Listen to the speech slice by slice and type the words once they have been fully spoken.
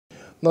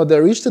Now,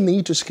 there is the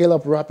need to scale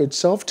up rapid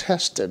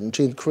self-testing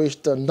to increase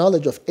the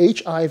knowledge of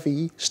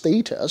HIV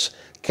status,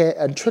 care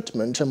and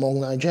treatment among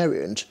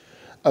Nigerians.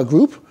 A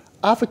group,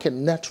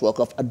 African Network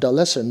of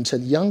Adolescent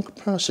and Young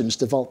Persons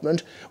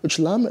Development, which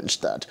laments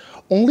that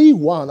only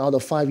 1 out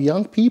of 5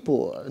 young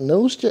people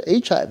knows their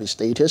HIV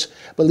status,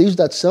 believes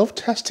that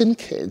self-testing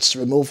kits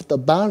remove the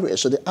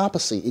barriers or the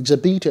apathy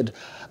exhibited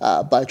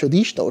by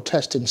traditional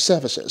testing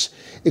services.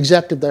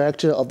 Executive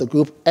Director of the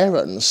group,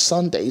 Aaron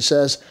Sunday,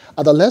 says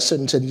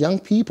adolescents and young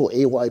people,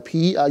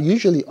 AYP, are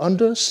usually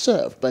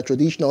underserved by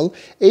traditional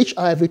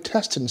HIV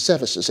testing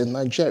services in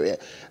Nigeria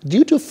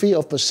due to fear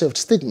of perceived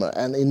stigma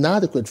and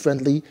inadequate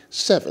friendly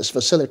service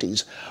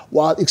facilities.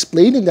 While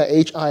explaining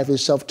the HIV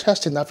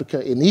Self-Testing Africa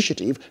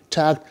initiative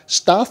tagged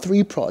Star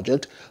 3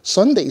 project,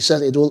 Sunday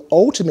said it will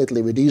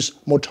ultimately reduce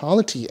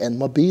mortality and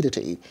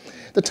morbidity.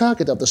 The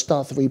target of the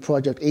Star 3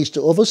 project is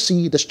to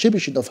oversee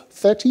distribution of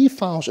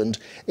 30,000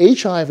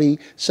 HIV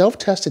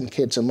self-testing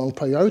kits among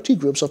priority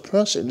groups of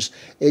persons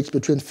aged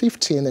between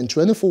 15 and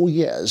 24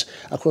 years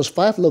across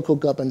 5 local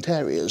government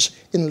areas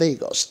in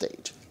Lagos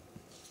State.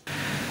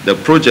 The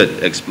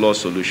project explores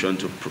solutions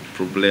to the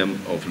problem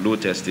of low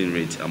testing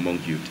rates among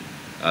youth,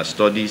 as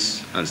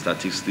studies and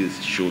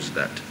statistics shows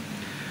that.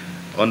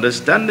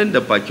 Understanding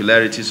the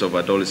peculiarities of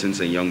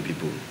adolescents and young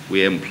people,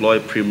 we employ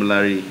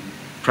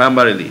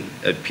primarily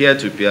a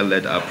peer-to-peer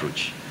led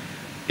approach.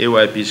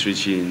 AYPs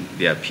reaching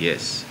their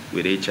peers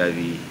with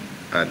HIV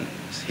and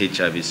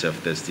HIV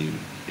self-testing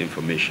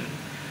information.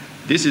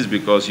 This is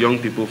because young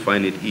people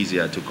find it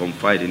easier to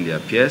confide in their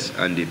peers,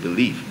 and they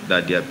believe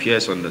that their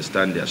peers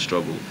understand their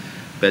struggle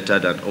better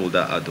than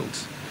older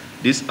adults.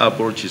 This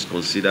approach is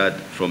considered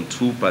from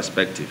 2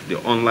 perspectives, the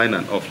online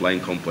and offline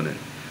component.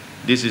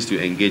 This is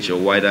to engage a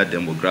wider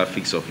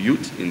demographics of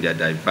youth in their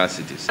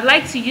diversities. I'd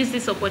like to use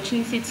this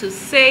opportunity to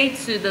say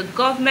to the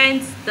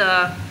government,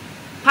 the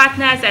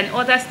partners and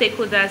other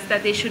stakeholders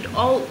that they should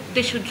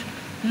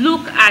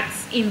look at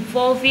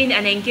involving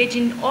and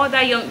engaging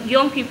other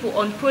young people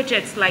on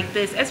projects like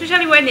this,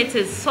 especially when it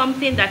is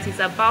something that is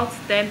about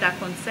them, that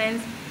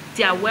concerns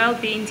their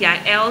well-being, their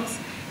health.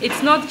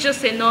 It's not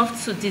just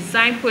enough to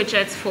design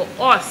projects for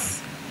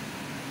us.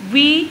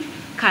 We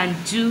can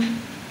do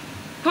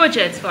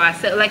projects for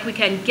ourselves, like we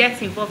can get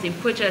involved in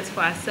projects for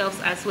ourselves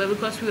as well,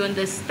 because we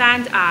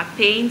understand our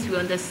pains, we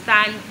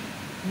understand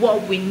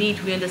what we need,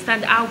 we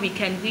understand how we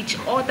can reach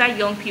other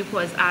young people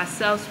as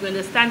ourselves, we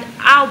understand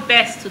how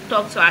best to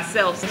talk to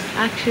ourselves.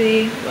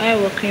 Actually,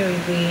 while working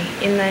with the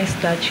inline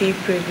statutory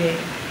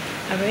project,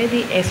 I've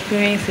already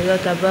experienced a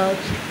lot about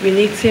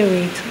relating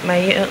with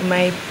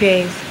my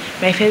peers,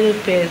 my fellow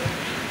peers,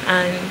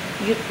 and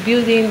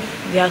building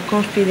their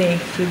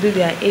confidence to do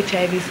their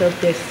HIV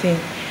self-testing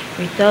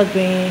without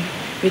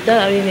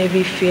having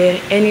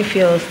any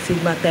fear of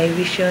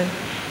stigmatization,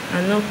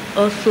 and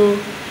also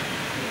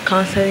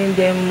counseling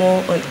them more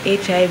on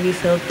HIV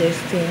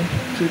self-testing,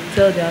 to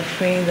tell their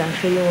friends and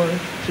fellow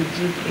ones to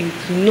do it,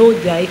 to know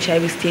their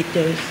HIV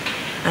status,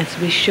 and to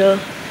be sure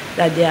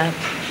that they are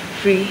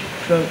free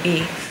from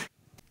AIDS.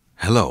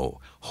 Hello,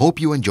 hope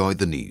you enjoyed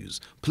the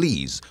news.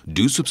 Please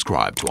do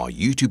subscribe to our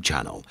YouTube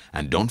channel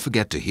and don't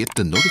forget to hit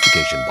the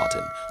notification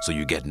button so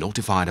you get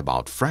notified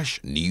about fresh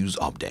news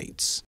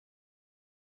updates.